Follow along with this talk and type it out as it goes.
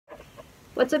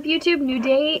What's up, YouTube? New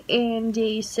day and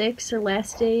day 6 or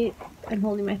last day. I'm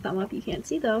holding my thumb up. You can't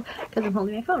see though because I'm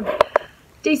holding my phone.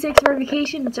 Day 6 of our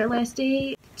vacation. It's our last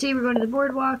day. Today we're going to the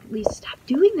boardwalk. At least stop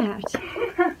doing that.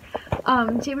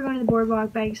 Today we're going to the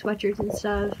boardwalk, buying sweatshirts and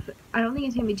stuff. I don't think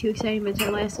it's gonna be too exciting, but it's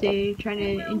our last day. Trying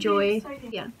to enjoy.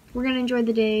 Yeah, we're gonna enjoy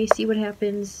the day. See what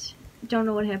happens. Don't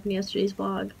know what happened in yesterday's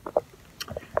vlog.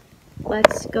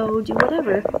 Let's go do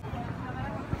whatever.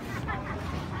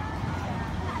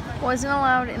 Wasn't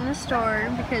allowed in the store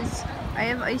because I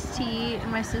have iced tea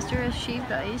and my sister has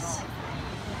shaved ice.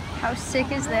 How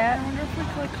sick is that? I wonder if we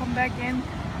could like come back in.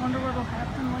 I wonder what'll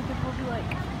happen. Like if we'll be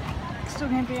like, still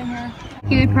can't be in here.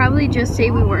 He would probably just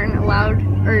say we weren't allowed,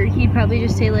 or he'd probably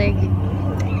just say like,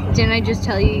 didn't I just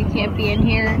tell you you can't be in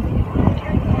here?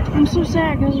 I'm so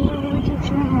sad because I really keep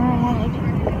trying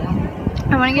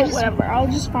I want to get whatever. I'll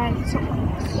just find something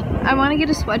else. I want to get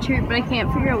a sweatshirt, but I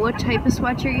can't figure out what type of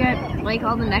sweatshirt yet. Like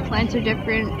all the necklines are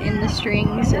different in the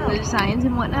strings and the designs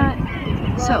and whatnot.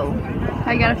 So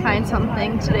I gotta find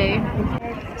something today.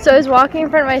 So I was walking in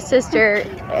front of my sister,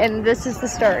 and this is the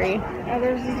story.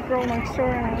 There's this girl next door,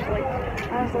 and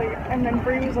I was like, and then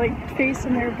Brie was like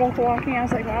facing, they were both walking. I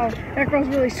was like, wow, that girl's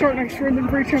really short next to her. And then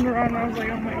Brie turned around, and I was like,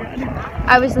 oh my god.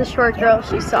 I was the short girl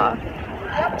she saw.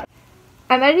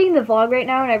 I'm editing the vlog right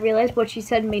now, and I realized what she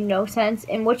said made no sense.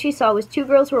 And what she saw was two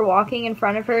girls were walking in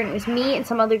front of her, and it was me and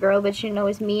some other girl, but she didn't know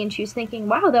it was me. And she was thinking,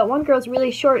 wow, that one girl's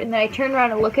really short. And then I turned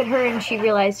around and looked at her, and she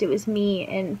realized it was me.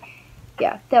 And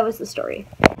yeah, that was the story.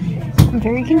 I'm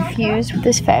very confused with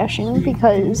this fashion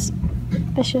because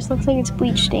this just looks like it's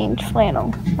bleach stained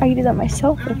flannel. I could do that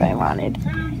myself if I wanted.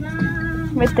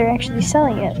 But they're actually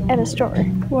selling it at a store.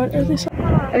 What are they selling?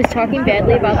 I was talking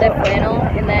badly about that flannel,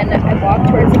 and then I walked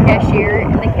towards the cashier,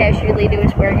 and the cashier lady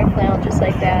was wearing a flannel just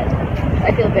like that.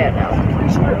 I feel bad now.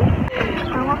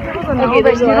 I want people to know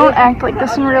that you don't act like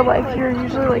this in real life. You're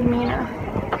usually like meaner.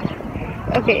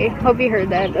 Okay, hope you heard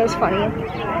that. That was funny.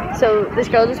 So this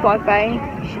girl just walked by,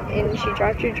 and she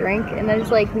dropped her drink, and that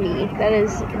is like me. That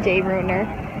is a day ruiner.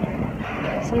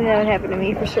 Something that would happen to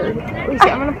me for sure. Lucy,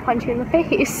 I'm gonna punch you in the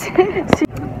face.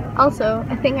 Also,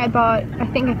 I think I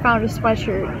found a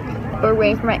sweatshirt, but we're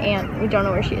waiting for my aunt. We don't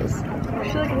know where she is.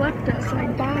 She like left us,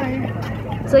 like bye.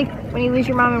 It's like when you lose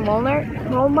your mom in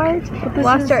Walmart,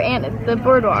 lost our aunt at the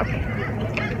boardwalk.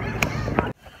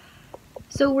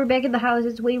 So we're back at the house.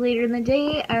 It's way later in the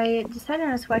day. I decided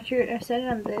on a sweatshirt. I decided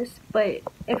on this, but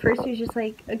at first it was just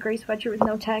like a gray sweatshirt with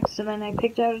no text, and then I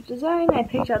picked out a design. I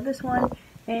picked out this one.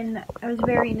 And I was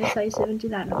very indecisive and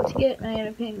did not know what to get, and I ended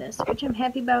up getting this, which I'm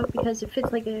happy about because it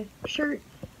fits like a shirt.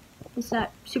 It's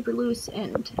not super loose,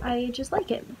 and I just like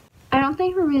it. I don't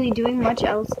think we're really doing much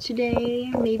else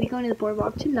today. Maybe going to the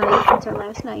boardwalk tonight. It's our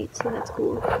last night, so that's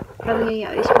cool. Probably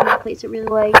gonna get ice cream at a place I really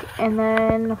like, and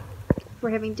then we're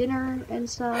having dinner and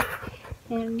stuff.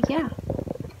 And yeah,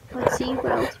 let's see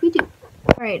what else we do.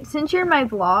 Alright, since you're in my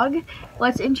vlog,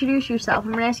 let's introduce yourself.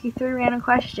 I'm gonna ask you 3 random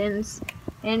questions.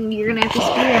 And you're gonna have to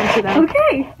speed answer them.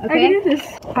 Okay, I can do this.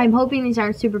 I'm hoping these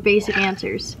aren't super basic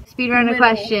answers. Speed round of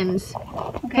questions.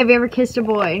 Okay. Have you ever kissed a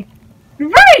boy?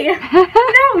 Right!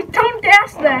 No, don't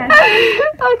ask that.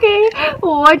 Okay.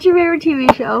 Well, what's your favorite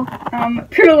TV show?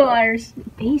 Pretty Little Liars.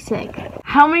 Basic.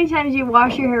 How many times do you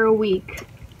wash your hair a week?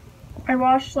 I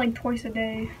wash like twice a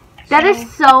day. That is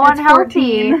so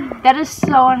unhealthy. 14. That is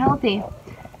so unhealthy.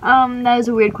 That is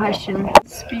a weird question.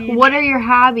 Speed. What are your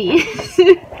hobbies?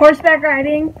 Horseback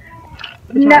riding,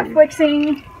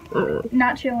 Netflixing,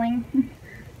 not chilling,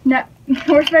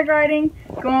 horseback riding,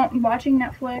 watching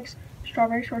Netflix,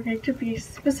 strawberry shortcake to be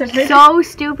specific. So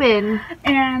stupid.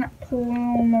 And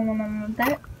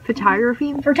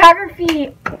Photography?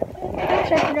 Photography.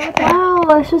 Gosh, I forgot that. Wow,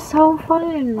 that's just so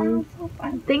fun. Oh, so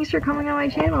fun. Thanks for coming on my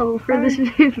channel for this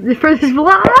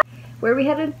vlog. Where are we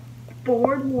headed?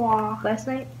 Boardwalk. Last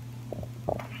night?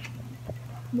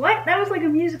 What? That was like a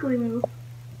musically move.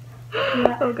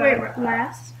 Oh god. Wait,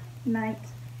 last night.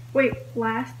 Wait,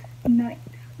 last night.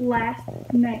 Last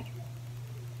night.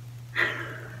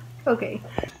 Okay.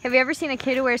 Have you ever seen a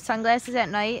kid who wears sunglasses at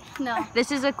night? No. This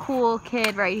is a cool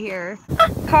kid right here.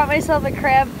 Caught myself a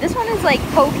crab. This one is like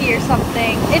pokey or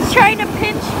something. It's trying to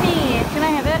pinch me. Can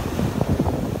I have it?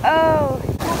 Oh.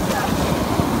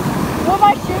 Will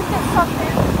my shoes get sucked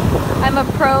in? I'm a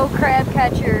pro crab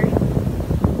catcher.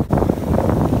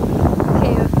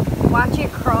 Okay, watch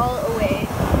it crawl away.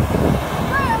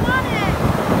 Right, I'm on it.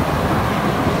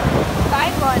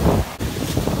 Find one.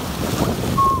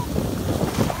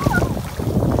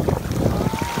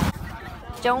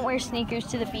 Don't wear sneakers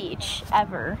to the beach,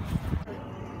 ever.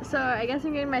 So I guess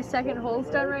I'm getting my second holes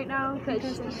done right now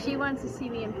because she wants to see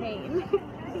me in pain.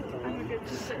 I'm a good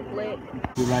Lit.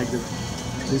 You like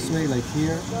this way, like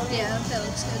here? Yeah, that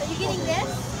looks good. Are you getting this?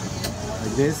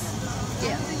 Like this?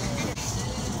 Yeah.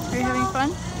 Are you having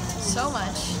fun? So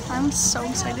much. I'm so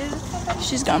excited.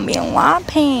 She's gonna be in a lot of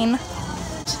pain. Yeah,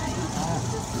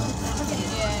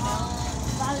 I know.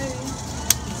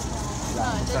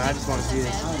 So I just want to see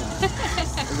this.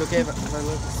 It's okay if I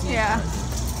look? Yeah.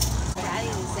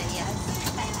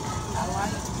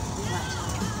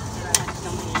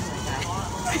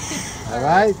 All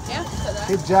right. Yeah.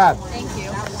 Good job. Thank you.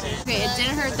 Okay, it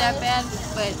didn't hurt that bad,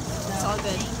 but it's all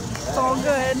good. It's all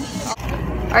good.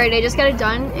 Alright, I just got it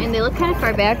done, and they look kind of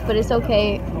far back, but it's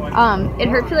okay. It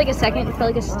hurt for like a second, it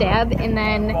felt like a stab, and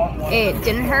then it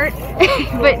didn't hurt.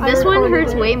 But this one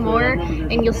hurts way more,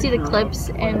 and you'll see the clips,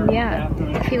 and yeah,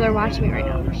 people are watching me right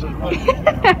now.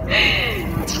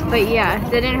 But yeah,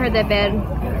 that didn't hurt that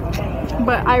bad.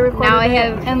 But I recorded Now I it,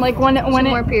 have and like when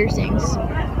more it piercings.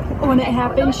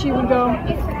 happened, she would go.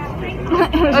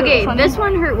 Okay, this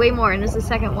one hurt way more, and this is the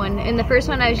second one. And the first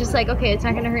one, I was just like, okay, it's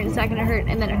not gonna hurt, it's not gonna hurt,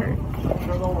 and then it hurt.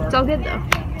 It's all good though.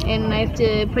 And I have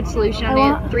to put solution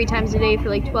on it 3 times a day for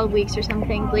like 12 weeks or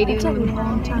something. Bleeding. That's a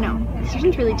long time. No,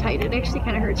 solution's really tight. It actually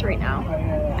kind of hurts right now.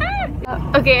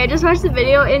 Okay, I just watched the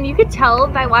video, and you could tell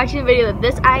by watching the video that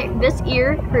this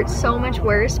ear hurts so much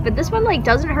worse. But this one like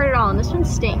doesn't hurt at all, and this one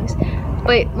stings.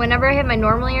 But whenever I have my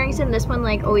normal earrings in, this one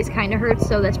like always kind of hurts.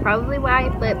 So that's probably why.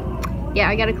 But yeah,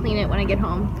 I gotta clean it when I get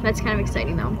home. That's kind of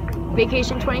exciting though.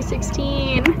 Vacation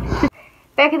 2016.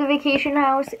 Back at the vacation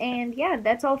house, and yeah,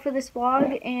 that's all for this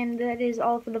vlog, and that is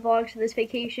all for the vlogs for this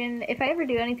vacation. If I ever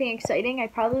do anything exciting, I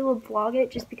probably will vlog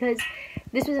it just because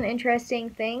this was an interesting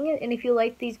thing, and if you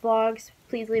like these vlogs,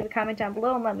 please leave a comment down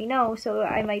below and let me know, so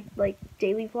I might like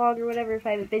daily vlog or whatever if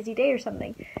I have a busy day or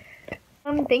something.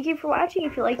 Thank you for watching.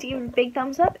 If you liked it, give it a big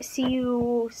thumbs up. See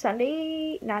you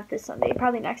Sunday, not this Sunday,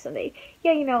 probably next Sunday.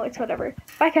 Yeah, you know, it's whatever.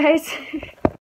 Bye guys.